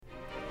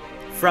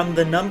From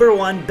the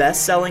 #1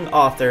 best-selling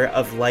author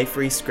of Life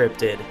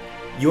Rescripted,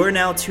 you're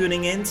now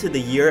tuning in to the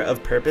Year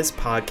of Purpose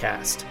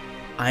podcast.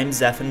 I'm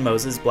Zephan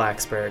Moses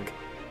Blacksburg.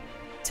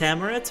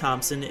 Tamara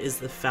Thompson is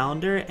the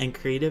founder and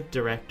creative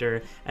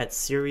director at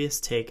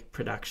Serious Take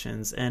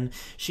Productions, and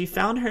she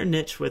found her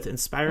niche with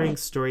inspiring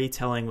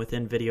storytelling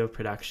within video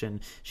production.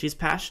 She's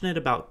passionate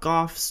about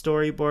golf,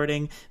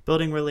 storyboarding,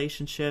 building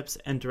relationships,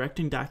 and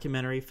directing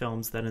documentary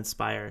films that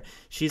inspire.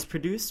 She's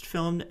produced,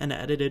 filmed, and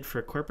edited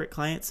for corporate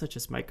clients such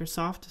as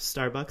Microsoft,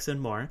 Starbucks,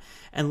 and more,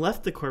 and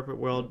left the corporate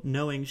world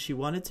knowing she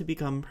wanted to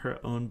become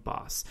her own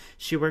boss.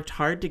 She worked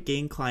hard to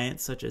gain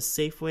clients such as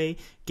Safeway,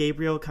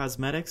 Gabriel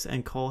Cosmetics,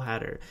 and Cole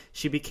Hatter.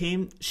 She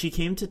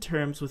came to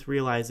terms with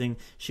realizing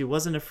she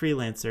wasn't a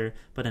freelancer,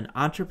 but an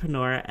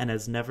entrepreneur, and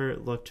has never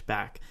looked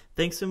back.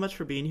 Thanks so much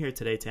for being here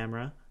today,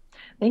 Tamara.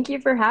 Thank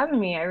you for having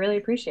me. I really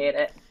appreciate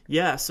it.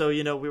 Yeah, so,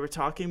 we were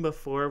talking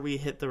before we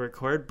hit the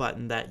record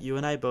button that you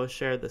and I both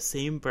share the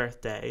same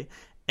birthday,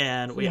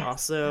 and we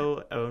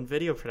also own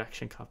video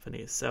production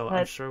companies, so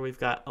I'm sure we've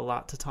got a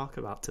lot to talk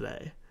about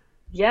today.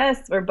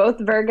 Yes, we're both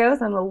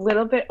Virgos. I'm a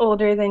little bit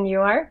older than you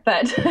are,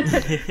 but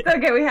it's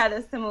okay. We had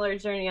a similar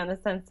journey on the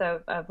sense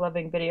of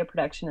loving video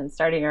production and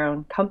starting our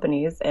own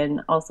companies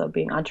and also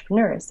being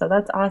entrepreneurs. So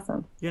that's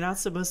awesome. You're not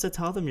supposed to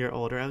tell them you're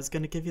older. I was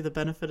going to give you the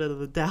benefit of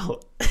the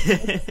doubt.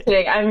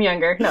 Kidding. I'm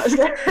younger. No,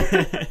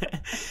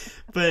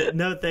 But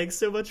no, thanks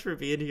so much for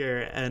being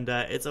here. And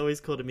it's always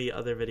cool to meet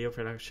other video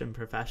production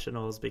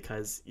professionals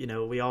because,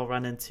 we all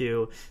run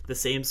into the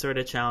same sort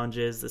of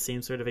challenges, the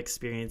same sort of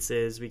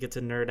experiences. We get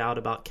to nerd out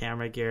about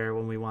camera gear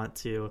when we want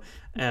to.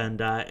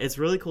 And it's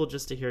really cool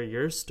just to hear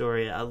your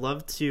story. I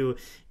love to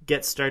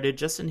get started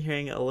just in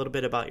hearing a little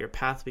bit about your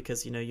path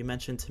because, you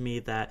mentioned to me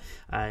that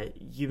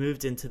you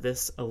moved into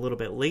this a little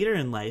bit later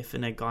in life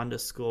and had gone to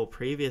school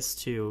previous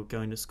to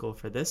going to school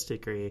for this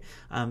degree.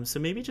 So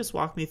maybe just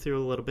walk me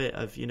through a little bit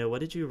of, what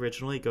did you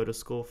originally go to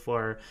school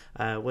for?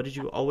 What did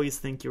you always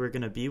think you were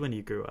going to be when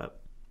you grew up?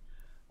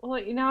 Well,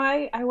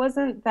 I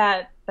wasn't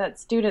that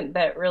student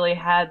that really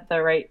had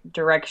the right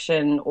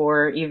direction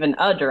or even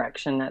a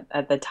direction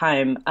at the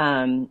time.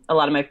 A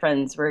lot of my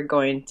friends were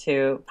going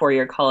to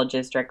four-year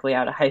colleges directly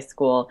out of high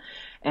school,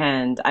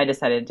 and I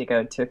decided to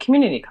go to a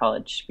community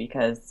college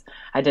because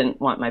I didn't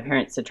want my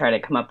parents to try to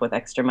come up with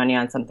extra money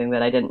on something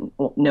that I didn't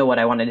know what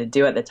I wanted to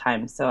do at the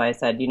time. So I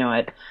said, you know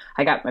what,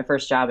 I got my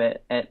first job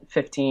at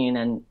 15,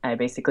 and I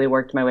basically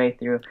worked my way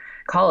through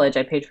college.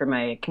 I paid for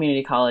my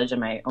community college and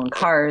my own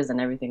cars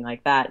and everything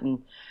like that.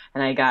 And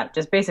I got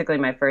just basically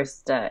my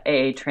first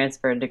AA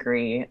transfer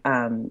degree,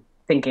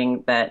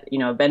 thinking that,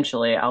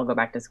 eventually I'll go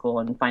back to school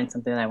and find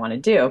something that I want to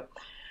do.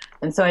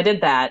 And so I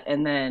did that.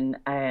 And then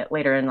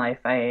later in life,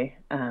 I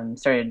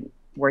started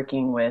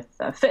working with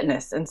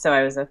fitness. And so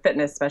I was a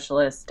fitness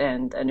specialist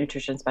and a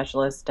nutrition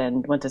specialist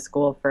and went to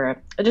school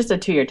for just a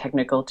 2-year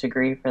technical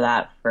degree for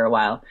that for a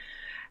while.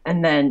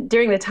 And then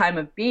during the time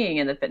of being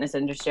in the fitness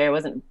industry, I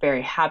wasn't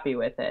very happy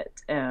with it,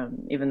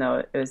 even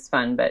though it was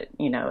fun. But,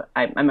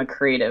 I'm a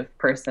creative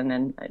person,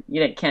 and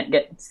you can't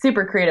get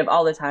super creative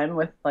all the time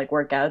with like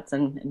workouts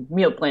and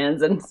meal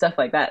plans and stuff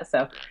like that.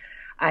 So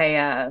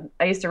I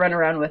used to run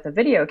around with a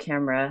video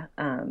camera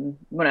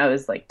when I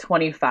was like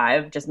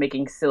 25, just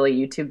making silly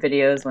YouTube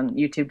videos when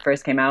YouTube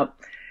first came out.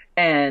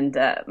 And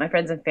my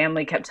friends and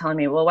family kept telling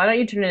me, well, why don't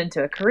you turn it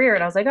into a career?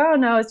 And I was like, oh,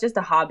 no, it's just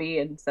a hobby.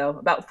 And so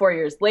about 4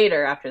 years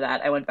later after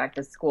that, I went back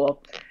to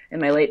school in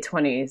my late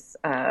 20s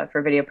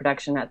for video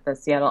production at the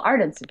Seattle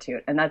Art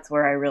Institute. And that's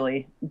where I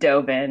really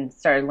dove in,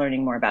 started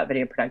learning more about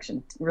video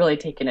production, really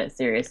taking it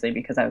seriously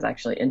because I was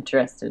actually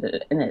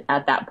interested in it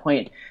at that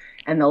point.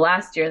 And the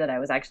last year that I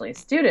was actually a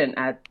student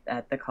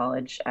at the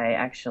college, I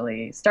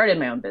actually started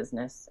my own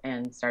business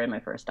and started my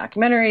first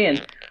documentary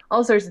and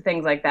all sorts of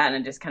things like that.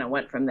 And it just kind of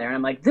went from there. And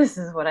I'm like, this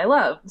is what I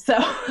love. So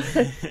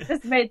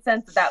this made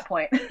sense at that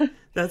point.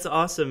 That's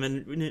awesome.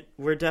 And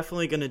we're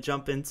definitely going to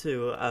jump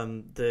into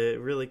the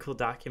really cool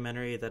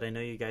documentary that I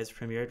know you guys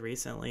premiered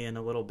recently in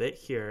a little bit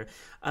here.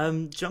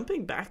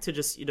 Jumping back to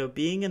just,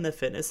 being in the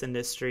fitness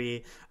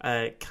industry,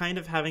 kind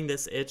of having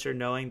this itch or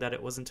knowing that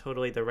it wasn't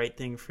totally the right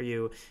thing for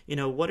you,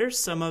 what are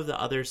some of the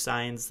other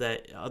signs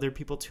that other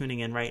people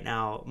tuning in right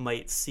now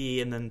might see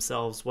in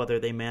themselves, whether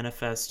they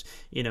manifest,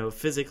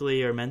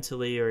 physically or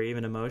mentally or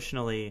even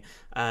emotionally,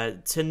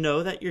 to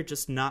know that you're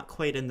just not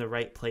quite in the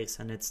right place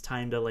and it's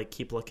time to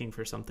keep looking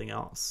for something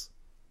else?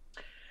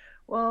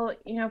 Well,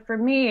 for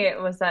me,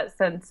 it was that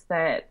sense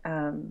that,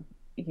 I'm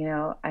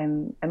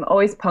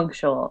always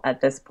punctual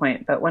at this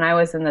point. But when I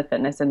was in the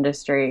fitness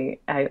industry,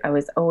 I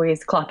was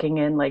always clocking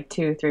in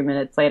 2-3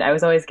 minutes late. I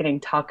was always getting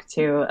talked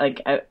to.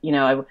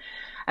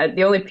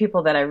 The only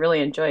people that I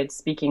really enjoyed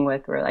speaking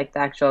with were the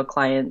actual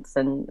clients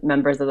and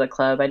members of the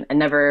club. I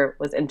never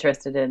was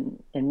interested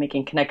in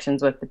making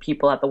connections with the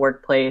people at the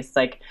workplace.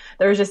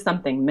 There was just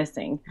something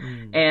missing.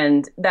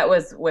 And that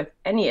was with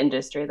any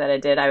industry that I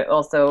did. I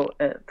also,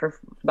 for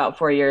about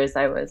 4 years,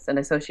 I was an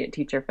associate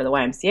teacher for the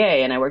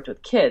YMCA and I worked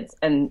with kids.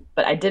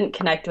 But I didn't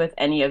connect with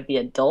any of the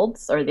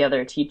adults or the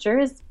other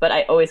teachers, but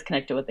I always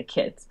connected with the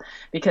kids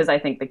because I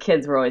think the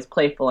kids were always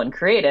playful and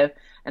creative.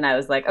 And I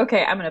was like,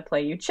 okay, I'm going to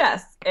play you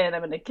chess and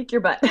I'm going to kick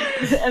your butt.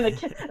 So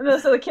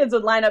the kids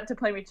would line up to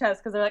play me chess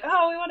because they're like,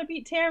 oh, we want to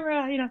beat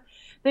Tamara,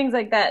 things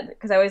like that.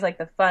 Because I always like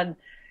the fun,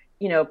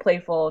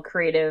 playful,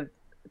 creative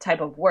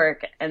type of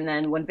work. And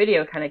then when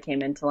video kind of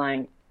came into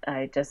line,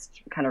 I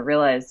just kind of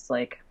realized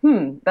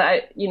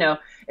but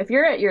if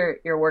you're at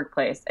your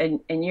workplace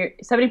and you're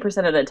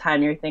 70% of the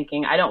time you're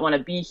thinking, I don't want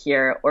to be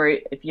here. Or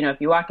if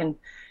you walk in,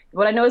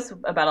 what I notice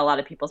about a lot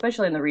of people,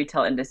 especially in the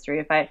retail industry,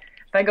 if I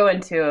go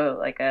into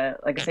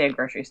say a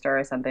grocery store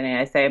or something and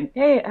I say,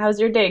 hey, how's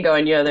your day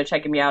going? They're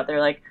checking me out.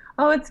 They're like,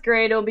 oh, it's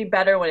great. It'll be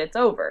better when it's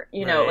over.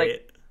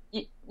 Right.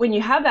 When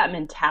you have that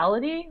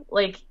mentality,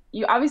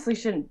 you obviously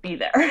shouldn't be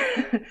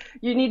there.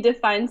 You need to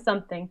find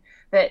something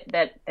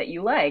that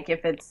you like.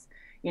 If it's,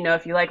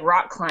 if you like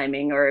rock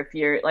climbing or if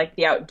you're like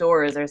the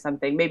outdoors or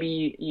something,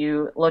 maybe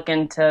you look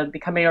into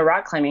becoming a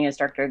rock climbing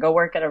instructor, go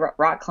work at a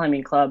rock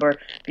climbing club or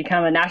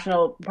become a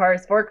national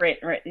forest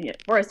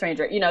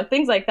ranger,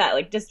 things like that.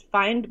 Like just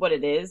find what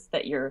it is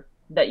that you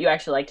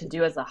actually like to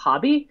do as a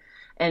hobby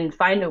and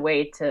find a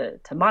way to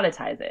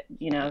monetize it,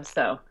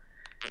 so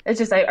it's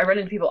just I run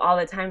into people all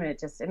the time and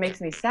it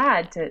makes me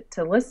sad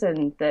to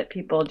listen that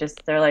people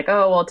they're like,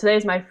 oh well,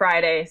 today's my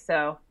Friday,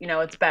 so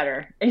it's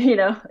better.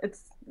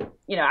 It's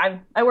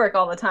I work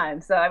all the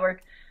time, so I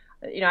work,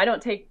 I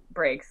don't take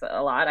breaks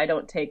a lot. I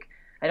don't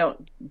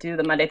do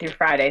the Monday through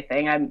Friday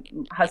thing. I'm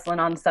hustling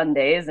on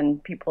Sundays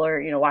and people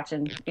are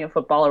watching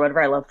football or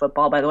whatever. I love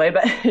football, by the way,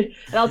 but and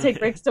I'll take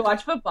breaks to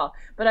watch football,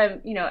 but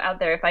I'm out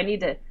there if I need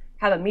to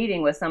have a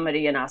meeting with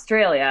somebody in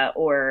Australia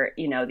or,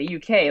 the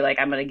UK, like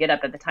I'm going to get up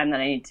at the time that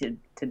I need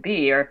to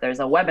be, or if there's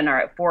a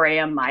webinar at 4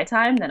 a.m. my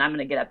time, then I'm going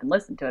to get up and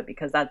listen to it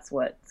because that's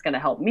what's going to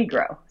help me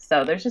grow.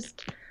 So there's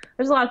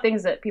a lot of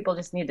things that people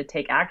just need to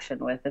take action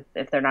with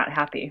if they're not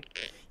happy.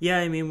 Yeah,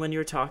 I mean, when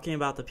you're talking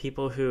about the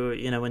people who,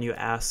 when you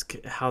ask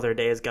how their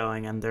day is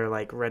going and they're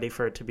like ready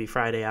for it to be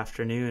Friday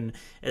afternoon,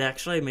 it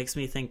actually makes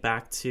me think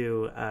back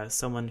to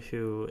someone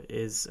who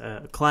is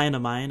a client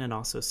of mine and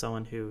also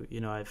someone who,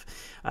 I've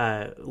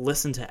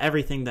listened to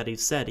everything that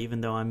he's said, even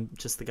though I'm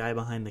just the guy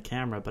behind the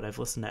camera, but I've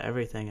listened to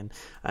everything.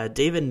 And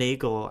David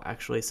Nagel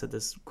actually said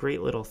this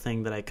great little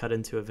thing that I cut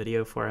into a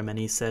video for him. And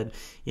he said,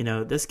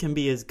 this can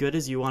be as good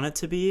as you want it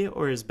to be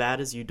or as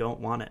bad as you don't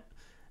want it.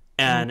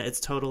 And it's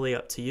totally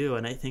up to you.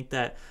 And I think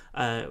that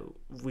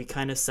we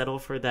kind of settle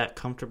for that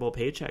comfortable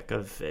paycheck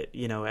of,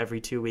 every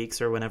 2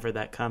 weeks or whenever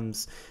that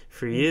comes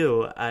for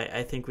you.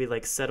 I think we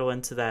settle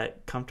into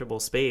that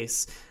comfortable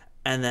space.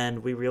 And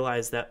then we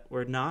realize that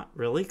we're not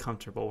really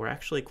comfortable. We're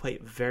actually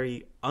quite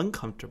very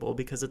uncomfortable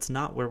because it's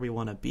not where we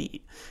want to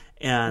be.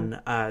 And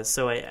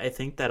so I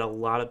think that a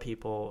lot of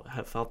people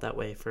have felt that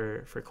way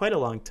for quite a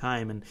long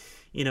time. And,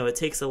 it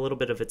takes a little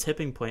bit of a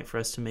tipping point for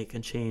us to make a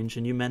change.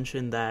 And you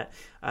mentioned that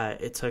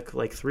it took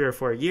 3 or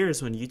 4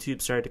 years when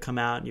YouTube started to come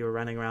out and you were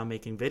running around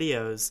making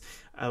videos.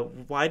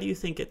 Why do you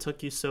think it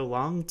took you so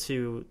long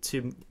to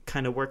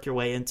kind of work your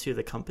way into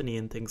the company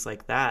and things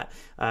like that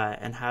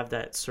and have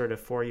that sort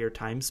of 4-year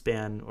time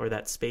span or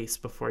that space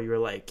before you were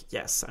like,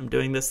 yes, I'm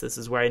doing this. This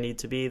is where I need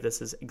to be.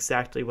 This is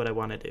exactly what I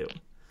want to do.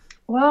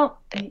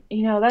 Well,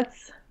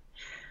 that's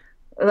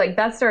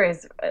that story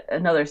is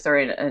another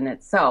story in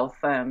itself.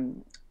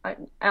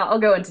 I'll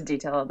go into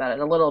detail about it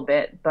a little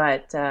bit,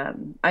 but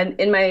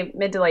in my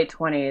mid to late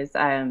 20s,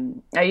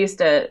 I used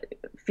to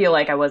feel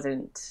like I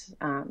wasn't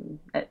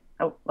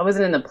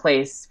in the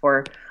place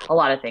for a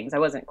lot of things. I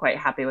wasn't quite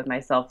happy with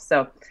myself.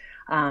 So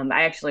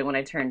I actually, when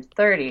I turned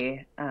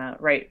 30,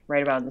 right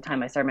about the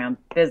time I started my own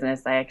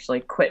business, I actually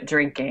quit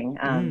drinking.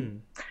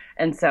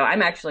 And so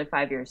I'm actually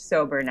 5 years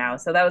sober now.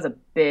 So that was a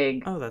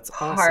big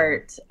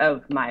part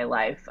of my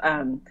life.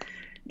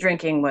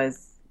 Drinking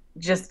was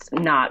just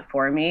not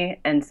for me.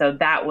 And so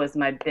that was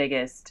my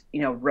biggest,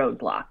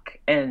 roadblock.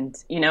 And,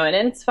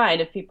 and it's fine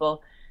if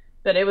people,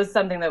 but it was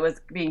something that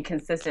was being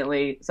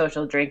consistently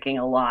social drinking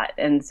a lot.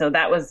 And so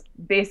that was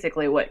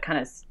basically what kind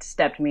of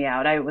stepped me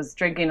out. I was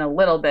drinking a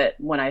little bit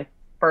when I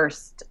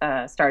first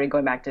started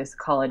going back to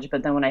college.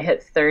 But then when I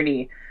hit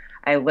 30,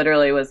 I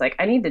literally was like,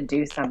 I need to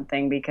do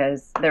something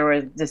because there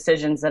were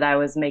decisions that I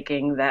was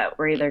making that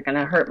were either going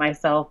to hurt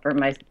myself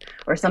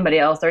or somebody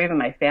else or even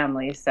my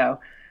family. So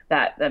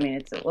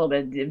it's a little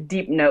bit of a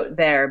deep note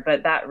there,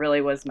 but that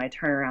really was my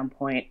turnaround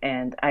point.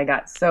 And I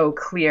got so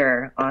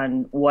clear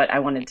on what I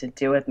wanted to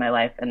do with my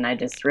life. And I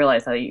just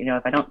realized that,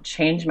 if I don't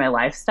change my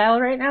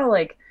lifestyle right now,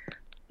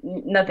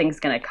 nothing's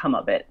going to come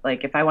of it.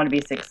 If I want to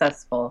be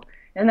successful,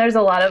 and there's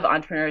a lot of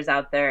entrepreneurs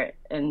out there,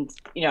 and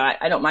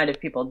I don't mind if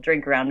people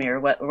drink around me or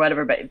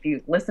whatever, but if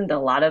you listen to a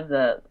lot of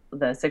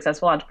the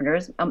successful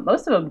entrepreneurs,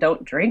 most of them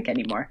don't drink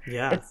anymore.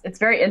 Yeah, it's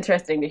very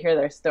interesting to hear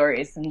their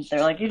stories, and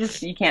they're like,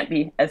 you can't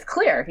be as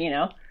clear,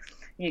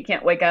 you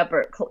can't wake up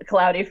or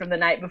cloudy from the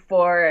night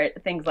before, or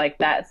things like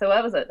that. So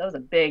that was a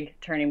big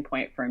turning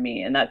point for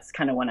me, and that's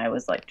kind of when I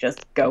was like,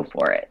 just go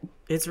for it.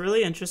 It's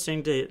really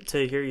interesting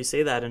to hear you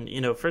say that.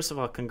 And, first of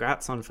all,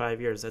 congrats on 5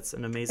 years. That's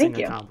an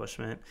amazing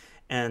accomplishment.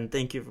 And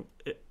thank you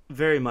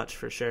very much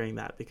for sharing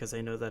that, because I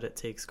know that it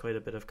takes quite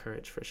a bit of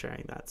courage for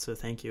sharing that. So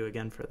thank you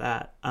again for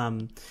that.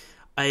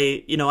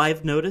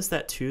 I've noticed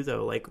that too,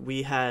 though. Like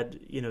we had,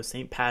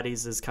 St.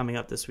 Patty's is coming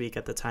up this week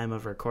at the time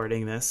of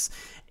recording this.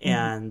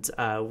 And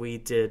we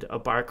did a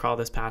bar crawl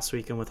this past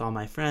weekend with all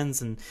my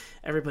friends, and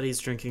everybody's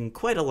drinking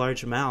quite a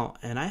large amount.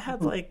 And I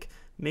had like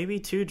maybe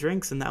 2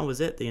 drinks, and that was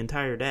it the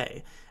entire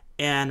day.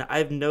 And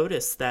I've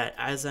noticed that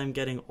as I'm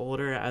getting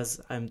older, as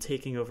I'm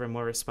taking over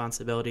more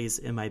responsibilities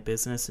in my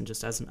business and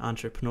just as an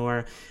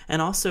entrepreneur,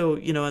 and also,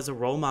 as a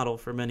role model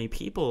for many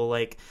people,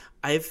 like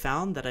I've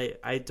found that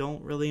I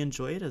don't really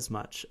enjoy it as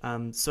much.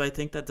 So I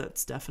think that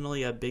that's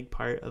definitely a big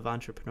part of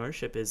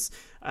entrepreneurship is,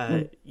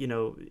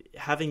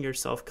 having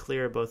yourself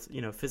clear both,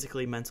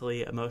 physically,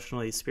 mentally,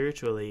 emotionally,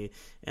 spiritually,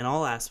 in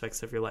all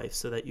aspects of your life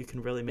so that you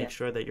can really make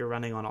sure that you're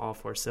running on all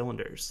 4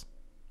 cylinders.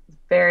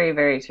 Very,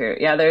 very true.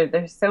 Yeah,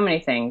 there's so many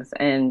things.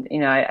 And,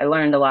 I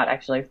learned a lot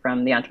actually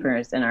from the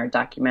entrepreneurs in our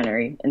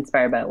documentary,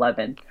 Inspired by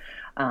 11.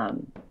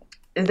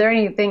 Is there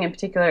anything in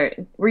particular,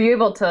 were you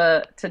able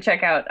to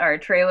check out our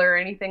trailer or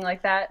anything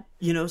like that?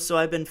 So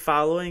I've been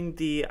following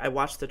I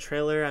watched the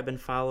trailer. I've been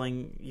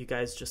following, you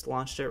guys just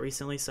launched it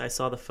recently. So I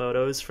saw the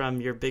photos from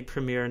your big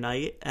premiere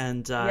night,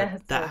 and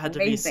that had to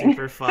be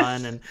super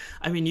fun. And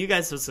I mean, you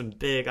guys have some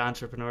big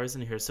entrepreneurs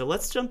in here. So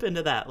let's jump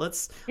into that.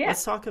 Let's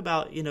talk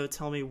about,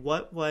 tell me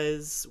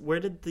where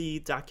did the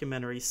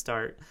documentary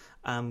start?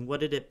 What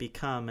did it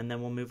become? And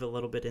then we'll move a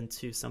little bit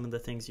into some of the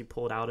things you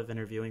pulled out of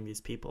interviewing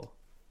these people.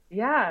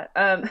 Yeah.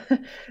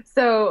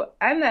 So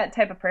I'm that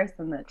type of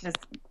person that just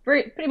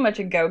pretty much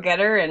a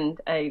go-getter,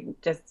 and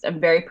I'm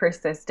very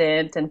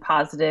persistent and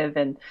positive,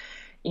 and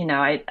I'm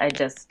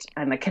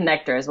a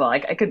connector as well.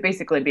 I could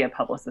basically be a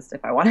publicist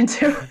if I wanted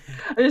to,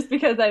 just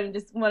because I'm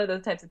just one of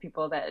those types of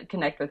people that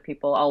connect with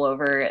people all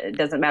over. It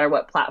doesn't matter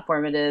what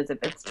platform it is, if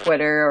it's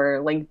Twitter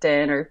or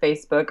LinkedIn or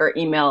Facebook or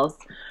emails.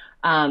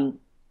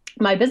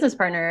 My business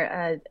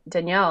partner,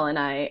 Danielle, and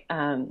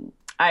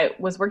I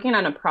was working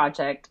on a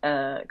project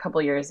a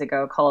couple years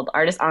ago called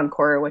Artist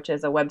Encore, which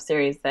is a web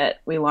series that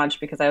we launched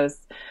because I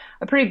was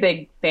a pretty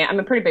big fan. I'm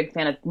a pretty big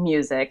fan of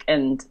music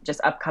and just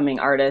upcoming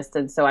artists.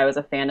 And so I was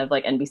a fan of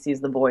like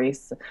NBC's The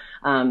Voice.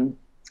 And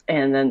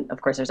then,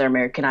 of course, there's our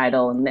American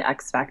Idol and the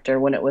X Factor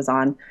when it was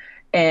on.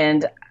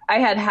 And I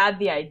had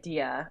the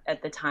idea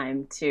at the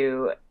time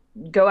to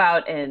go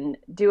out and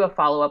do a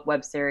follow-up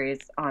web series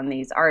on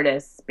these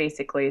artists,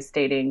 basically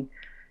stating,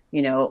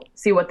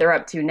 see what they're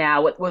up to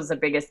now. What was the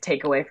biggest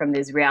takeaway from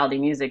these reality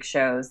music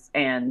shows,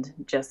 and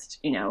just,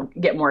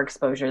 get more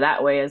exposure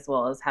that way, as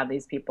well as have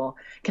these people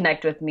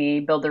connect with me,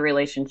 build the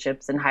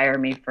relationships, and hire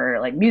me for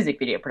like music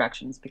video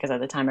productions, because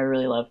at the time I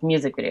really loved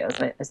music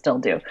videos. I still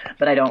do,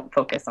 but I don't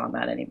focus on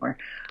that anymore.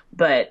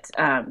 But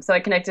so I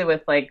connected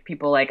with like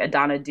people like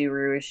Adana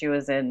Duru. She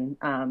was in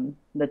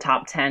the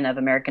top 10 of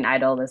American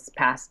Idol this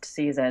past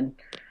season.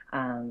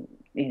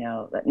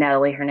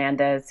 Natalie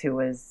Hernandez, who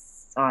was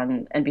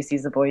on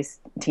NBC's The Voice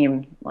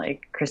team,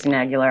 like Christina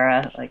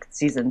Aguilera, like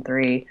season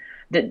 3,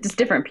 just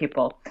different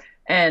people.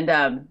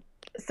 And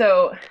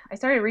so I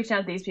started reaching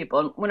out to these people.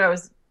 And when I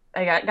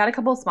got a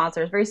couple of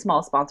sponsors, very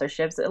small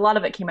sponsorships. A lot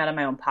of it came out of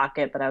my own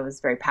pocket, but I was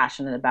very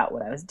passionate about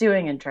what I was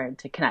doing and trying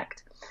to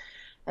connect.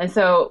 And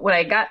so when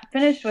I got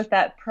finished with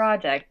that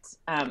project,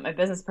 my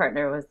business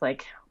partner was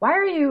like, why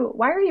are you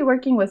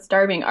working with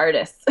starving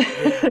artists?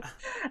 Yeah.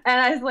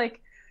 And I was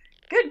like,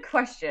 good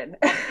question.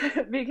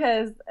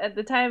 Because at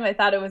the time I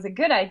thought it was a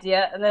good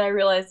idea. And then I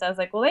realized, I was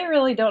like, well, they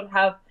really don't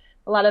have,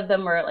 a lot of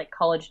them are like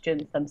college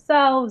students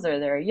themselves, or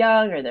they're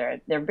young, or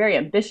they're very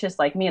ambitious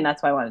like me. And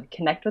that's why I wanted to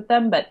connect with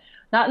them, but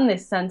not in the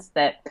sense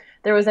that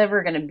there was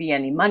ever going to be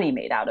any money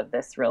made out of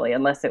this, really,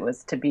 unless it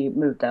was to be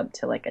moved up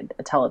to like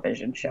a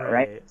television show.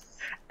 Right.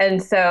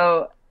 And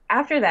so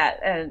after that,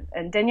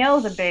 and Danielle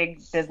is a big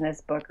business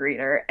book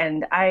reader,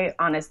 and I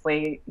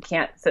honestly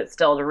can't sit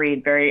still to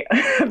read very,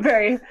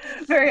 very,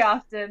 very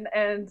often.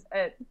 And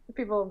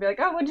people will be like,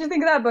 "Oh, what did you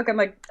think of that book?" I'm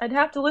like, "I'd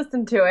have to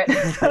listen to it,"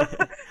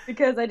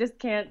 because I just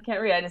can't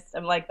read.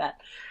 I'm like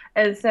that.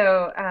 And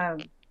so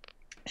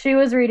she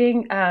was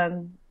reading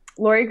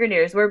Lori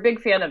Grenier's. We're a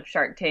big fan of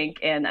Shark Tank,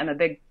 and I'm a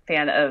big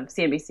fan of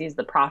CNBC's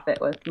The Profit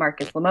with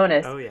Marcus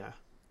Lemonis. Oh yeah.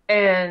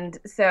 And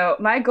so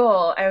my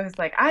goal, I was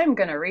like, I'm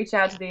going to reach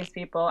out to these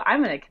people.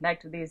 I'm going to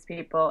connect with these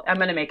people. I'm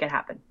going to make it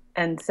happen.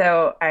 And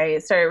so I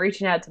started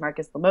reaching out to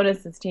Marcus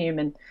Lemonis' team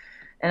and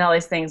all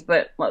these things.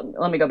 But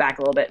let me go back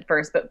a little bit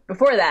first. But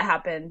before that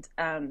happened,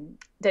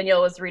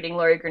 Danielle was reading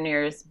Lori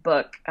Grenier's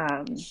book,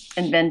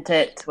 Invent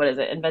It,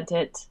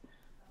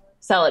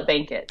 Sell It,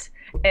 Bank It.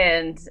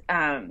 And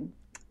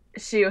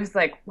she was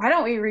like, why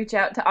don't we reach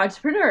out to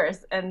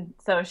entrepreneurs? And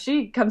so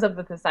she comes up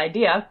with this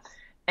idea.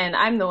 And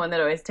I'm the one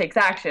that always takes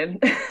action.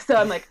 So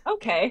I'm like,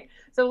 okay.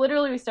 So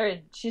literally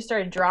she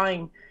started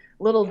drawing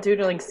little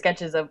doodling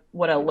sketches of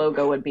what a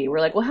logo would be.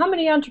 We're like, well, how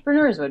many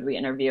entrepreneurs would we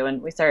interview?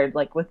 And we started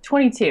like with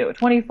 22,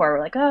 24. We're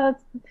like, oh,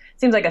 it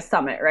seems like a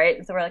summit, right?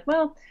 And so we're like,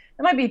 well,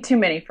 it might be too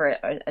many for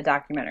a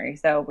documentary.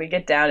 So we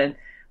get down and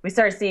we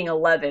start seeing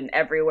 11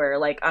 everywhere,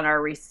 like on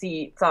our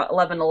receipts,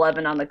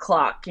 11:11 on the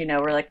clock.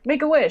 We're like,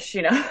 make a wish,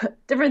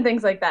 different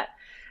things like that.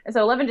 And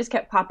so 11 just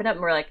kept popping up,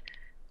 and we're like,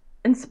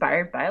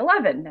 inspired by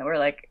 11. And we're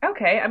like,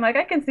 okay. I'm like,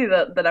 I can see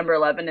the number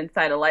 11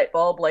 inside a light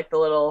bulb, like the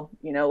little,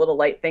 little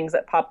light things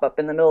that pop up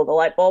in the middle of the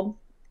light bulb.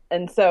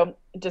 And so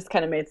it just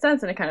kind of made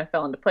sense and it kind of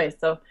fell into place.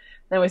 So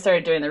then we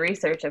started doing the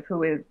research of who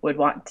we would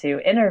want to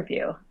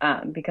interview,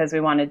 because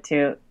we wanted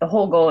to, the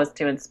whole goal was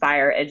to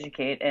inspire,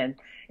 educate, and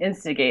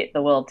instigate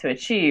the will to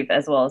achieve,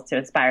 as well as to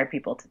inspire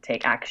people to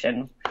take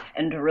action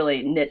and to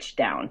really niche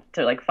down,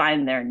 to like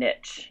find their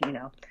niche.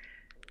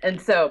 And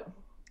so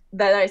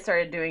then I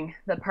started doing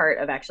the part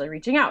of actually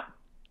reaching out.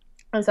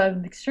 And so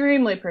I'm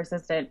extremely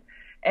persistent.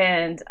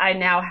 And I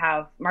now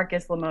have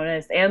Marcus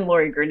Lemonis and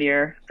Lori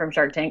Grenier from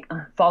Shark Tank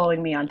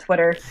following me on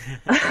Twitter.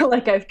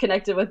 Like I've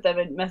connected with them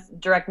in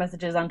direct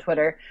messages on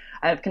Twitter.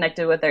 I've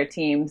connected with their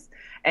teams.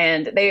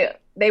 And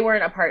they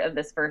weren't a part of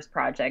this first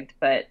project,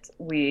 but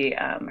we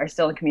are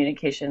still in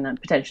communication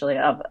and potentially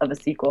of a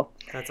sequel.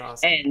 That's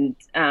awesome.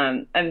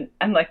 And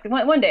I'm like,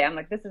 one day I'm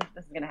like, this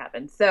is going to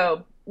happen.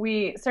 So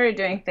we started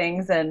doing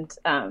things, and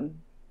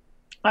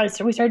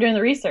we started doing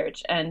the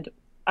research, and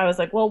I was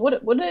like, well,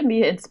 wouldn't it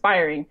be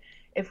inspiring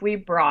if we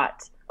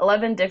brought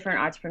 11 different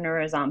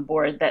entrepreneurs on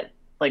board that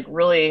like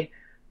really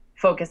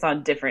focus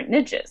on different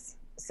niches?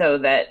 So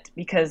that,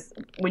 because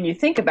when you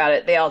think about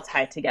it, they all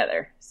tie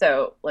together.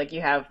 So like you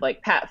have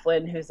like Pat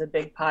Flynn, who's a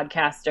big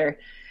podcaster,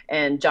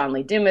 and John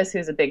Lee Dumas,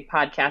 who's a big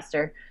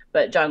podcaster,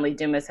 but John Lee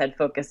Dumas had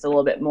focused a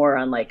little bit more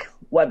on like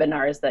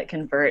webinars that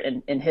convert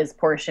in his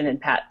portion, and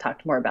Pat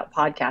talked more about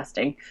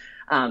podcasting.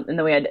 And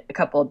then we had a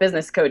couple of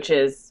business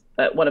coaches,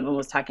 but one of them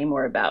was talking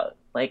more about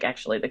like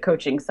actually the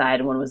coaching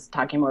side, and one was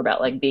talking more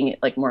about like being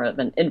like more of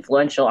an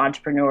influential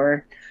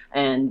entrepreneur,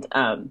 and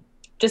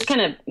just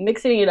kind of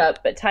mixing it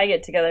up, but tying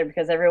it together,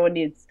 because everyone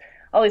needs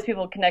all these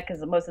people to connect,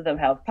 because most of them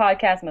have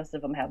podcasts, most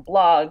of them have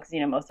blogs,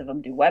 most of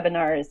them do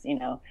webinars,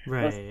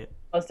 right.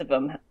 Most of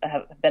them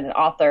have been an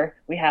author.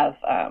 We have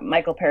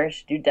Michael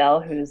Parrish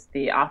Dudell, who's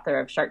the author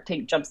of Shark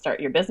Tank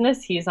Jumpstart Your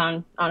Business. He's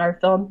on our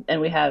film.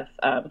 And we have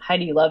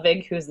Heidi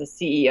Lovig, who's the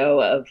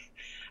CEO of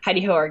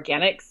Heidi Ho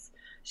Organics.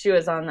 She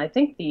was on, I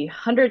think, the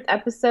 100th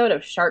episode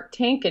of Shark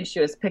Tank, and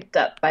she was picked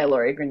up by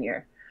Lori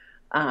Grenier.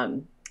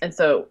 And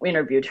so we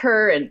interviewed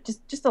her, and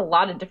just a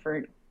lot of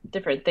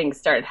different things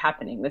started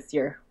happening this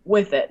year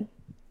with it.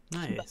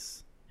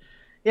 Nice.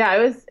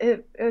 Yeah,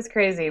 it was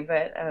crazy,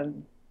 but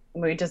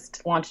we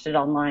just launched it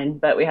online.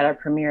 But we had our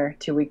premiere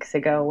 2 weeks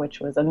ago, which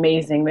was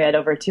amazing. We had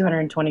over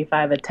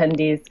 225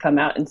 attendees come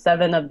out, and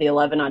 7 of the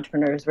 11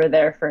 entrepreneurs were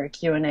there for a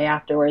Q&A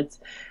afterwards.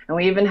 And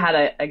we even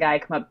had a guy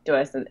come up to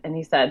us, and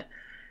he said,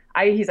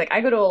 he's like, I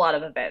go to a lot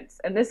of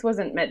events, and this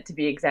wasn't meant to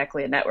be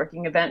exactly a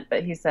networking event,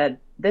 but he said,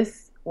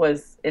 this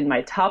was in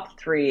my top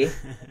 3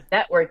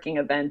 networking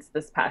events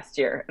this past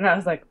year. And I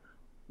was like,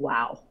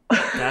 wow.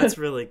 That's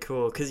really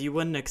cool, because you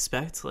wouldn't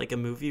expect like a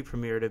movie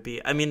premiere to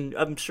be, I mean,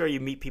 I'm sure you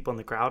meet people in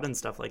the crowd and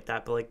stuff like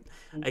that, but like,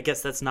 I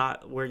guess that's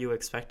not where you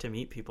expect to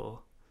meet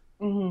people.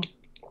 Mm-hmm.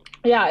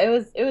 Yeah,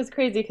 it was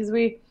crazy, because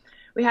we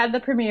had the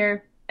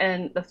premiere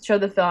and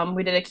showed the film.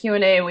 We did a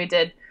Q&A, and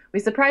we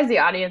surprised the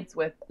audience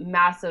with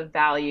massive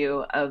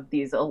value of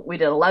these. We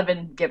did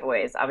 11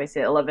 giveaways,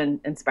 obviously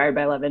 11 inspired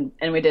by 11.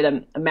 And we did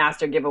a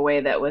master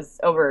giveaway that was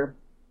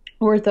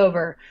worth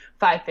over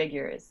 5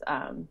 figures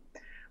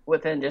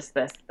within just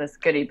this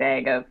goodie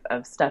bag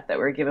of stuff that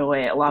we're giving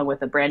away, along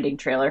with a branding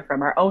trailer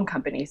from our own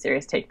company,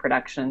 Serious Take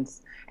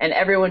Productions. And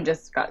everyone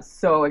just got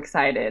so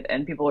excited,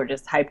 and people were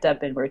just hyped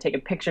up, and we were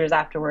taking pictures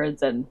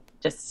afterwards, and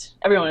just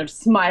everyone was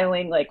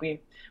smiling. Like we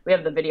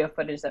have the video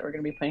footage that we're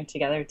going to be putting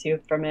together too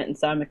from it. And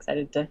so I'm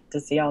excited to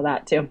see all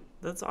that too.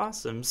 That's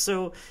awesome.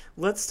 So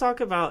let's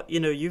talk about,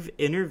 you've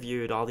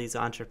interviewed all these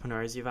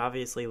entrepreneurs. You've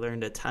obviously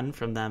learned a ton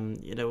from them.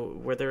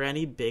 Were there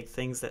any big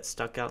things that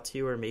stuck out to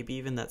you, or maybe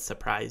even that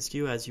surprised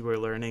you as you were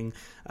learning,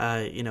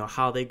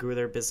 how they grew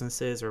their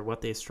businesses, or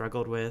what they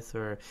struggled with,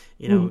 or,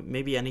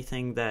 maybe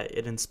anything that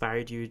it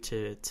inspired you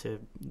to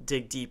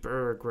dig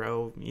deeper or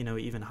grow,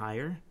 even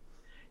higher?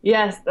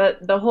 Yes,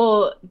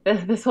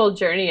 this whole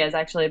journey has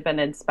actually been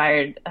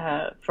inspired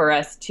for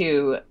us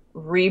to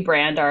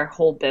rebrand our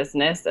whole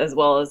business, as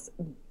well as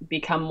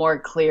become more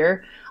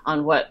clear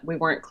on what we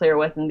weren't clear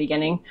with in the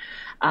beginning.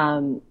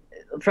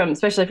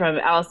 Especially from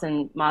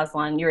Allison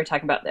Maslan, you were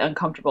talking about the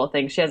uncomfortable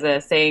thing. She has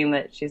a saying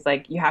that she's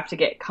like, you have to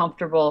get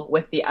comfortable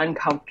with the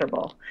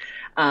uncomfortable.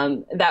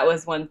 That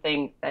was one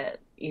thing that,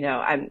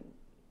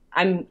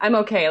 I'm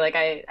okay. Like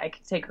I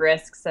can take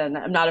risks, and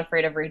I'm not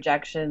afraid of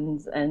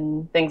rejections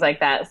and things like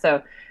that.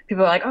 So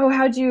people are like, oh,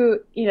 how'd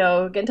you,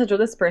 get in touch with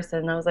this person?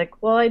 And I was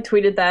like, well, I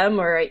tweeted them,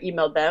 or I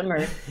emailed them,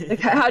 or like,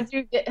 how'd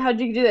you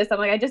do this? I'm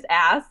like, I just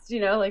asked,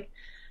 like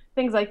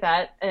things like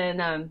that.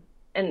 And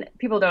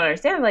people don't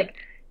understand. I'm like,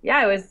 yeah,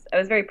 I was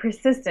very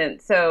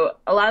persistent. So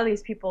a lot of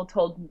these people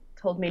told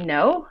me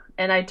no,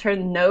 and I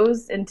turned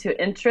no's into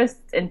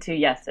interests into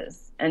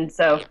yeses. And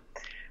so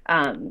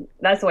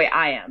that's the way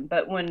I am.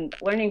 But when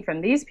learning from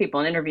these people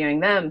and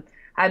interviewing them,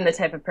 I'm the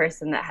type of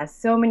person that has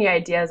so many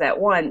ideas at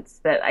once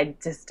that I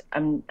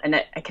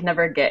can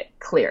never get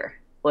clear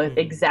with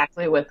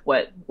exactly with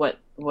what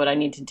I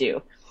need to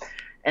do.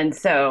 And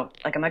so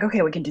like, I'm like,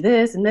 okay, we can do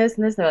this and this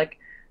and this. And they're like,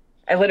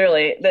 I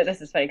literally,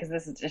 this is funny because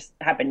this has just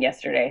happened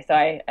yesterday. So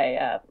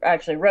I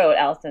actually wrote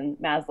Allison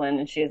Maslin,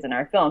 and she is in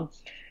our film.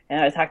 And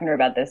I was talking to her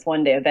about this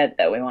one day event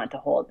that we want to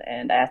hold.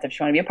 And I asked if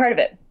she wanted to be a part of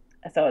it.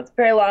 So it's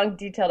very long,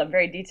 detailed. I'm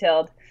very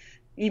detailed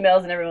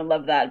emails, and everyone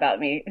loved that about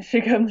me.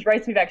 She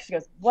writes me back. She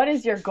goes, "What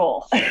is your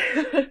goal?"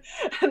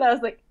 And I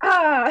was like,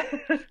 I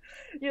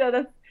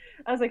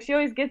was like, she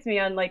always gets me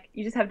on, like,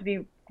 you just have to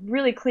be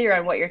really clear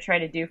on what you're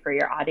trying to do for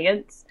your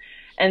audience.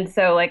 And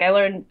so, like, I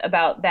learned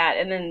about that.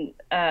 And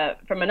then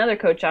from another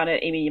coach on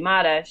it, Amy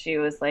Yamada, she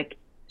was like,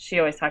 she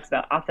always talks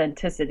about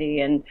authenticity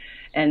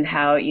and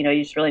how, you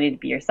just really need to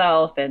be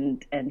yourself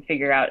and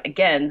figure out,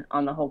 again,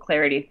 on the whole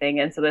clarity thing.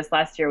 And so this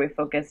last year we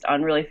focused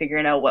on really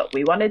figuring out what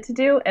we wanted to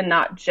do, and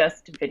not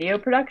just video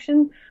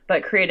production,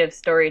 but creative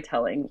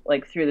storytelling,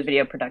 like through the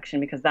video production,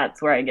 because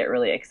that's where I get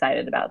really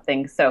excited about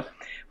things. So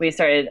we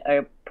started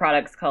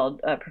products called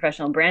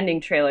professional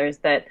branding trailers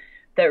that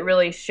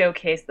really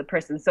showcase the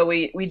person. So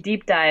we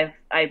deep dive,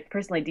 I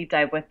personally deep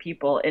dive with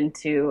people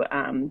into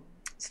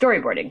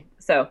storyboarding.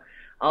 So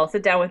I'll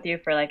sit down with you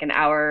for like an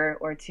hour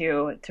or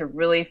two to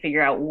really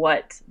figure out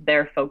what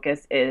their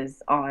focus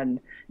is on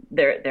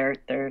their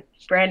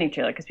branding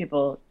trailer, because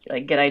people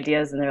like get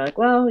ideas and they're like,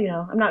 well,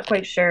 I'm not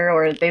quite sure,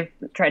 or they've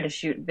tried to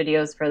shoot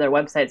videos for their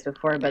websites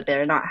before, but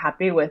they're not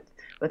happy with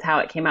how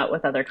it came out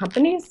with other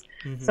companies.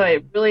 Mm-hmm. So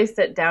I really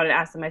sit down and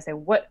ask them, I say,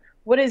 what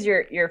is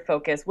your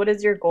focus? What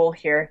is your goal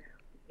here?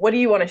 What do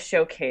you want to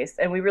showcase?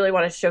 And we really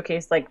want to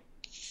showcase, like,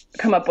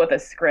 come up with a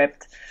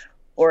script,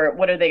 or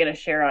what are they going to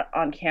share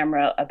on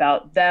camera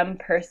about them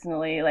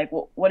personally? Like,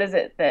 what is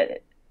it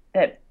that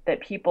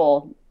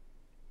people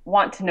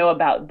want to know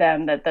about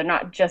them, that they're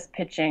not just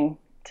pitching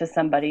to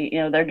somebody?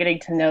 They're getting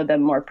to know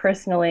them more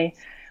personally,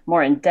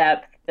 more in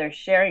depth. They're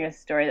sharing a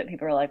story that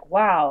people are like,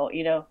 wow,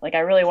 like, I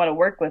really want to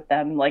work with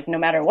them, like, no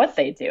matter what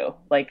they do,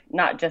 like,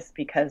 not just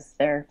because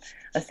they're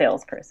a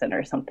salesperson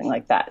or something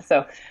like that.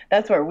 So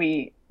that's where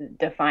we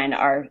define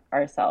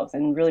ourselves,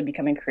 and really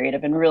becoming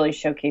creative and really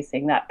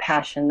showcasing that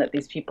passion that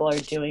these people are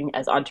doing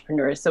as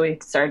entrepreneurs. So we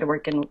started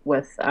working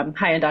with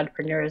high-end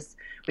entrepreneurs.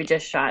 We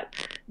just shot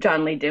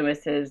John Lee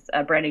Dumas's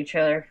branding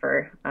trailer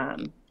for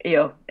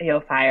EO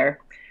Fire.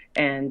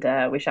 And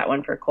we shot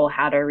one for Cole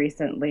Hatter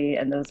recently,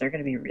 and those are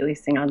going to be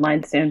releasing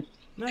online soon.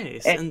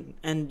 Nice.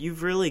 And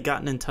you've really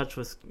gotten in touch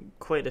with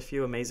quite a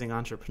few amazing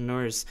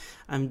entrepreneurs.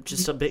 I'm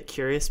just a bit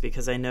curious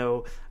because I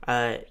know,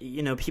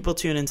 people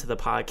tune into the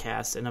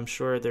podcast, and I'm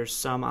sure there's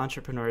some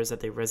entrepreneurs that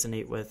they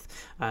resonate with,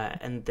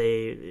 and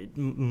they,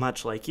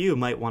 much like you,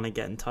 might want to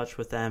get in touch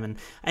with them. And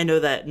I know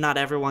that not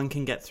everyone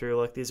can get through.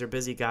 Like, these are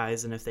busy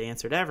guys, and if they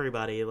answered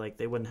everybody, like,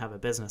 they wouldn't have a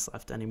business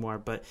left anymore.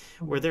 But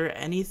were there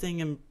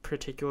anything in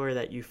particular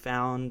that you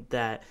found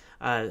that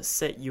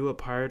set you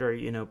apart, or,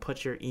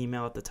 put your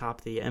email at the top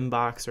of the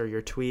inbox, or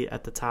your tweet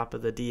at the top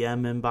of the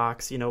DM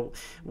inbox?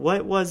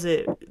 What was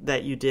it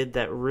that you did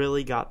that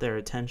really got their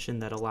attention,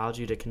 that allowed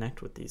you to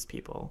connect with these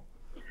people?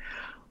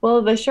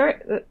 Well, the story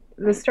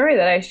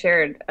that I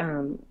shared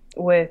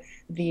with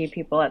the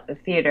people at the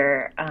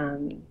theater, a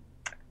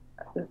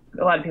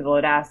lot of people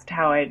had asked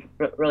how I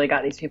really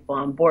got these people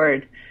on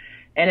board.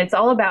 And it's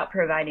all about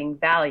providing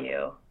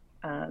value,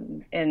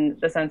 in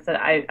the sense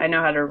that I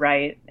know how to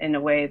write in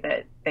a way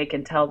that they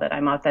can tell that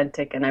I'm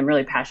authentic and I'm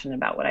really passionate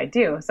about what I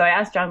do. So I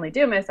asked John Lee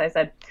Dumas, I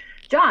said,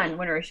 John,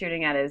 when we were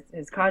shooting at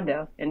his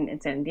condo in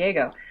San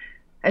Diego,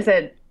 I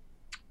said,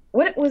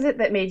 what was it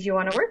that made you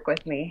want to work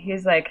with me?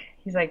 He's like,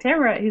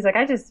 Tamara, he's like,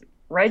 I just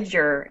read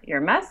your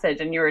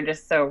message, and you were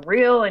just so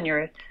real, and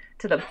you're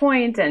to the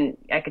point, and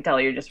I could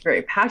tell you're just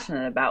very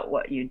passionate about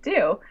what you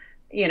do,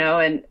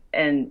 and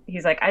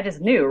he's like, I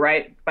just knew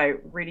right by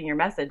reading your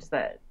message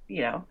that,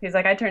 he's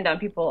like, I turn down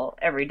people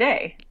every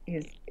day.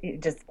 He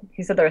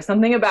said there was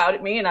something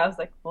about me, and I was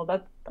like, well,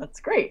 that's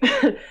great.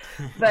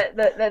 But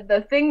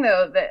the thing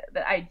though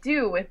that I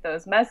do with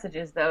those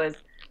messages though is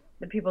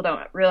that people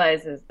don't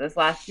realize is this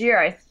last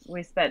year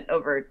we spent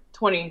over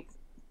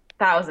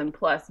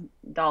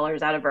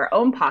 $20,000+ out of our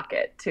own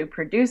pocket to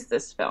produce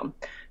this film.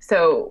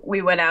 So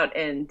we went out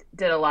and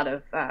did a lot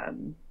of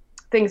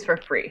things for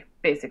free,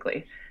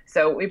 basically.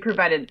 So we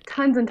provided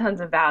tons and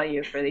tons of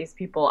value for these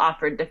people,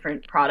 offered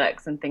different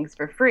products and things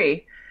for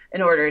free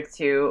in order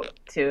to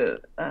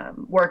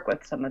work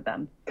with some of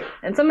them.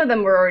 And some of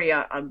them were already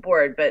on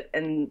board,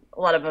 and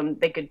a lot of them,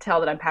 they could tell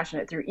that I'm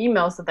passionate through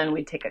email, so then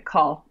we'd take a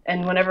call.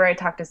 And whenever I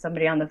talk to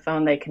somebody on the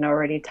phone, they can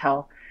already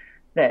tell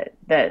that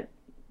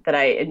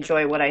I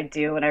enjoy what I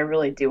do, and I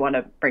really do want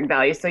to bring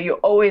value. So you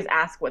always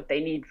ask what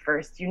they need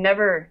first. You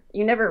never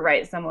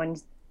write someone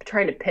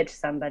trying to pitch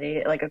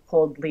somebody like a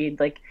cold lead.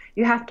 Like,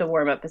 you have to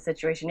warm up a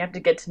situation. You have to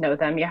get to know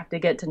them. You have to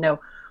get to know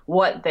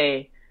what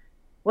they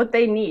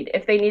need.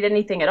 If they need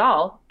anything at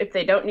all, if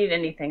they don't need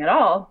anything at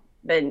all,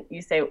 then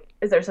you say,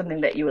 is there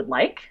something that you would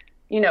like?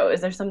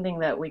 Is there something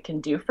that we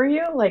can do for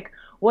you? Like,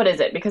 what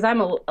is it? Because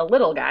I'm a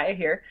little guy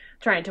here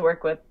trying to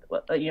work with,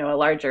 a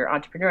larger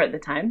entrepreneur at the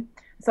time.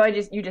 So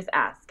you just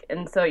ask.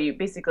 And so you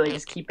basically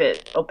just keep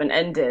it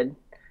open-ended.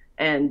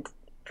 And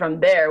from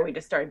there, we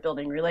just started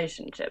building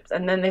relationships,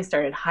 and then they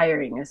started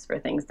hiring us for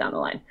things down the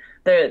line.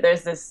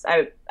 There's this.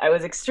 I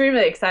was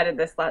extremely excited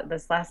this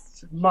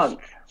last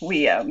month.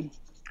 We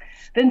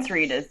Vince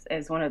Reed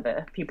is one of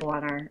the people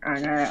on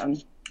our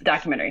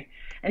documentary,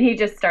 and he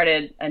just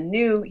started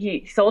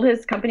he sold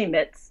his company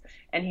Mitts,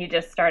 and he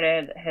just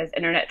started his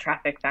internet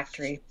traffic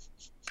factory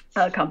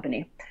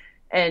company.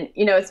 And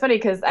it's funny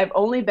because I've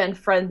only been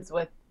friends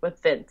with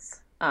Vince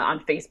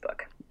on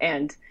Facebook,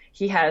 and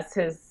he has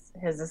his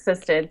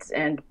assistant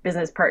and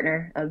business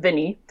partner,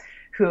 Vinny,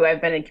 who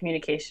I've been in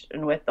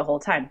communication with the whole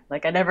time.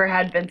 Like, I never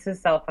had Vince's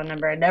cell phone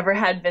number. I never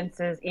had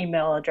Vince's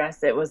email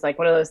address. It was like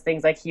one of those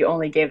things, like he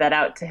only gave that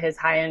out to his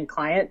high-end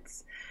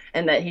clients,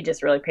 and that he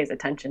just really pays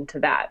attention to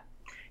that.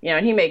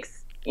 And he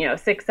makes,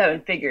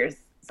 6-7 figures,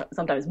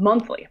 sometimes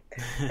monthly.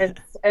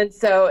 and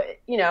so,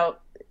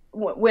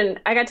 when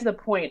I got to the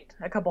point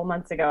a couple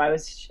months ago, I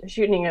was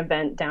shooting an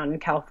event down in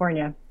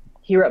California.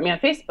 He wrote me on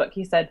Facebook.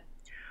 He said,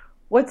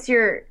 what's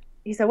your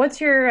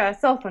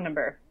cell phone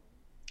number?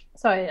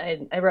 So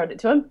I wrote it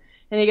to him,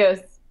 and he goes,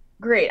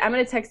 great, I'm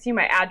going to text you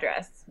my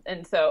address.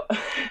 And so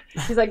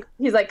he's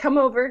like, come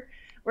over,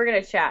 we're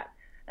going to chat.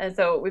 And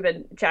so we've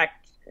been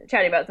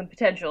chatting about some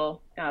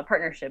potential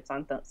partnerships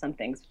on some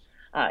things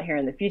here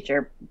in the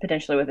future,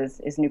 potentially with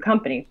his new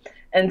company.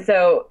 And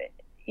so,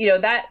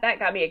 that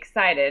got me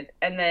excited.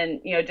 And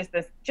then, just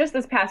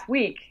this past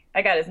week,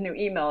 I got his new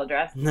email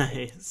address.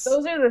 Nice.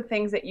 Those are the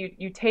things that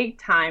you take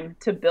time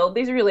to build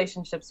these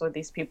relationships with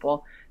these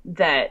people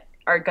that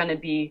are going to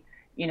be,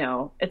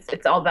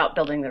 it's all about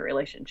building the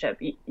relationship.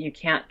 You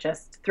can't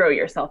just throw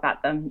yourself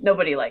at them.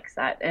 Nobody likes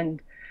that.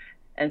 And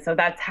so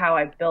that's how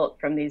I built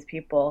from these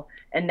people.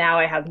 And now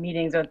I have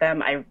meetings with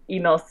them. I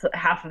email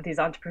half of these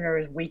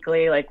entrepreneurs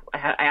weekly. Like,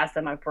 I ask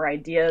them for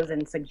ideas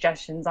and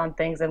suggestions on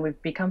things, and we've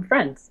become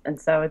friends.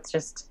 And so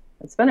it's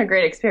been a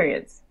great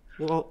experience.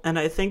 Well, and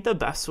I think the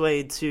best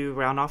way to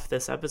round off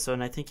this episode,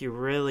 and I think you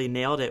really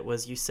nailed it,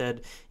 was you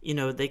said,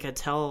 they could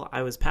tell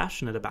I was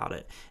passionate about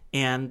it.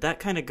 And that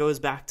kind of goes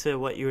back to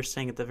what you were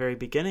saying at the very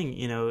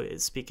beginning,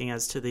 speaking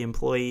as to the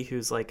employee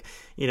who's like,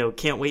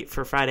 can't wait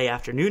for Friday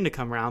afternoon to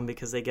come around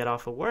because they get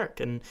off of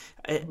work. And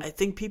I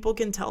think people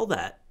can tell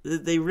that.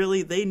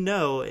 They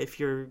know if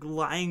you're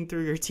lying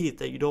through your teeth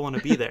that you don't want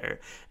to be there.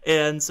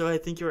 And so I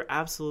think you're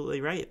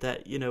absolutely right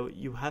that,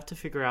 you have to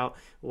figure out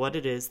what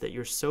it is that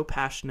you're so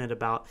passionate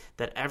about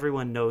that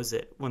everyone knows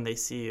it when they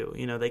see you.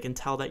 They can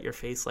tell that your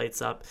face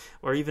lights up,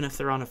 or even if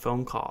they're on a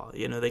phone call,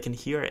 they can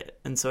hear it.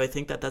 And so I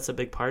think that that's a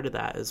big part of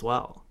that as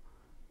well.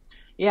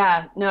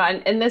 Yeah, no,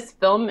 and this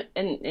film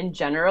in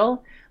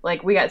general,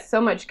 like, we got so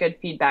much good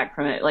feedback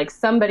from it. Like,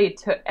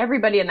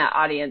 everybody in that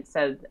audience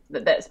said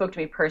that spoke to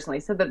me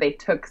personally, said that they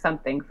took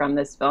something from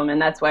this film.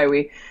 And that's why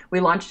we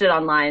launched it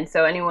online.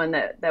 So anyone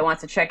that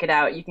wants to check it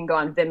out, you can go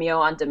on Vimeo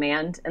on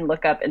demand and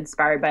look up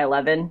Inspired by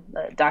 11,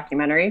 the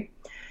documentary.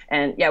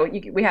 And yeah,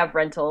 we have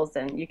rentals,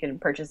 and you can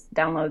purchase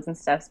downloads and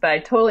stuff. But I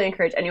totally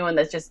encourage anyone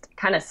that's just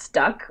kind of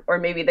stuck, or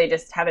maybe they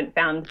just haven't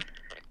found,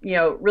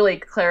 really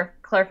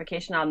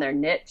clarification on their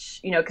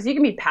niche, because you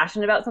can be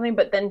passionate about something,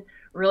 but then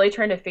really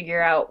trying to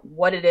figure out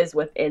what it is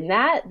within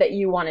that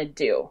you want to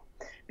do.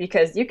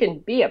 Because you can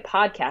be a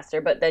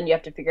podcaster, but then you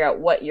have to figure out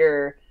what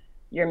your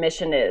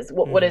mission is.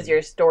 What is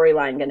your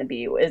storyline going to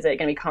be? Is it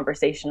going to be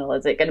conversational?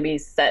 Is it going to be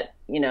set,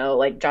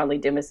 like John Lee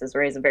Dumas's,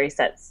 where he's a very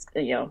set,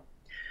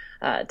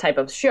 type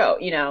of show?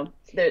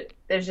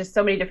 There's just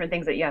so many different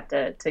things that you have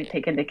to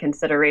take into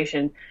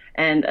consideration.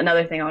 And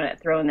another thing I want to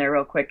throw in there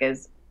real quick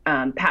is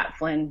Pat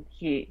Flynn.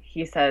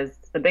 He says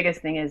the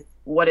biggest thing is,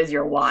 what is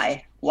your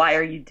why? Why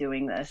are you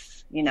doing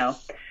this?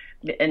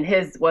 And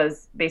his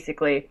was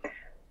basically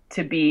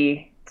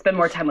to spend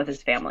more time with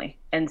his family.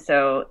 And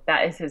so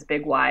that is his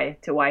big why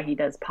to why he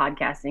does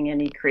podcasting, and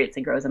he creates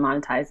and grows and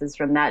monetizes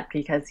from that,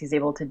 because he's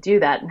able to do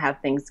that and have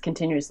things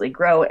continuously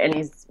grow, and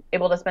he's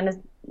able to spend his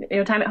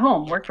time at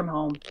home, work from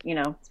home,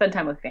 spend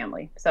time with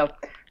family. So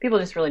people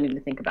just really need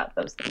to think about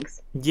those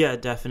things. Yeah,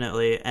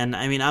 definitely. And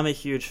I mean, I'm a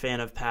huge fan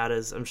of Pat,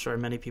 as I'm sure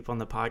many people on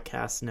the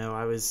podcast know.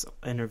 I was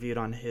interviewed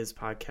on his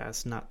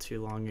podcast not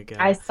too long ago.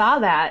 I saw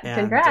that. And,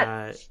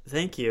 congrats.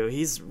 Thank you.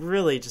 He's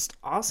really just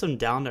awesome,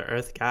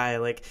 down-to-earth guy.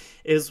 Like,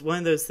 it was one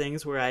of those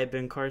things where I had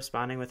been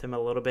corresponding with him a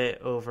little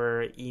bit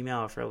over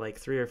email for like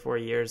 3 or 4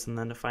 years, and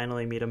then to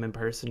finally meet him in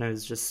person, I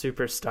was just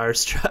super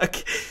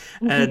starstruck.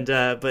 And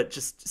but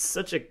just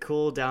such a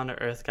cool,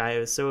 down-to-earth guy. It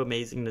was so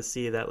amazing to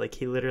see that, like,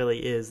 he literally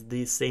is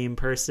the same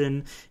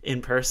person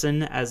in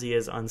person as he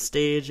is on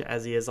stage,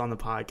 as he is on the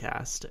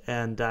podcast.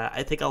 And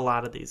I think a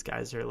lot of these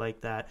guys are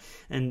like that.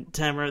 And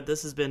Tamara,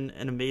 this has been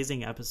an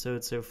amazing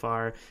episode so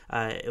far.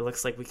 It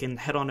looks like we can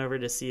head on over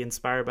to see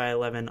Inspired by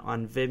 11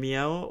 on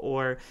Vimeo,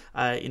 or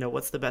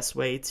what's the best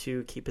way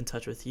to keep in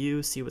touch with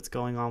you, see what's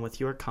going on with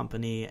your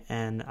company,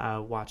 and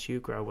watch you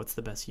grow? What's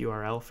the best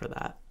URL for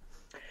that?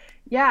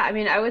 Yeah, I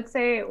mean, I would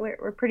say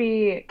we're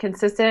pretty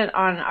consistent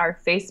on our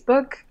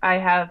Facebook. I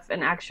have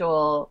an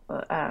actual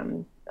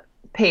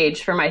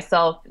page for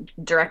myself,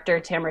 director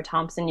Tamara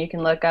Thompson, you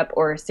can look up,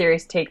 or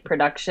Serious Take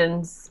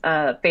Productions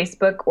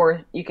Facebook,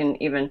 or you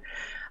can even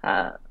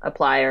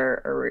apply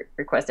or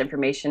request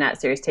information at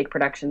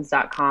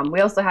serioustakeproductions.com.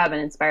 We also have an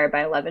Inspired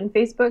by 11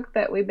 Facebook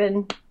that we've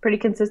been pretty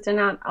consistent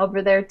on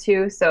over there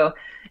too. So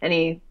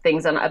any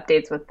things on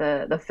updates with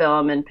the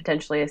film and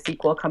potentially a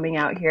sequel coming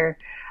out here.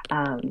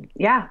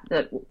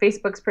 The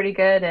Facebook's pretty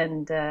good,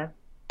 and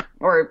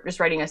or just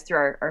writing us through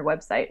our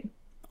website.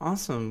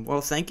 Awesome.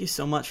 Well, thank you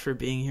so much for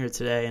being here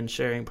today and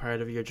sharing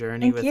part of your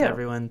journey with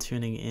everyone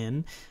tuning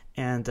in.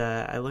 And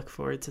I look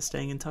forward to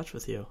staying in touch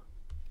with you.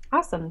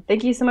 Awesome.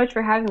 Thank you so much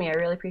for having me. I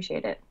really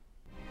appreciate it.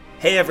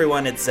 Hey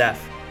everyone, it's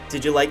Zeph.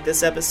 Did you like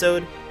this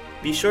episode?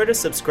 Be sure to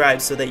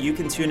subscribe so that you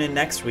can tune in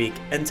next week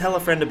and tell a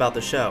friend about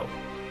the show.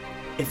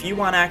 If you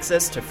want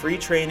access to free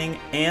training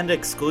and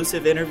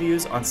exclusive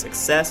interviews on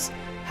success,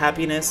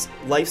 happiness,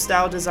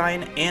 lifestyle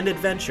design, and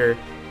adventure,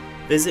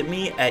 visit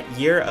me at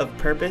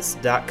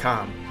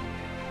yearofpurpose.com.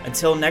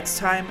 Until next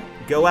time,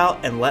 go out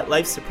and let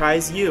life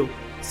surprise you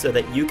so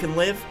that you can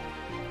live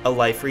a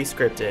life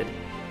rescripted.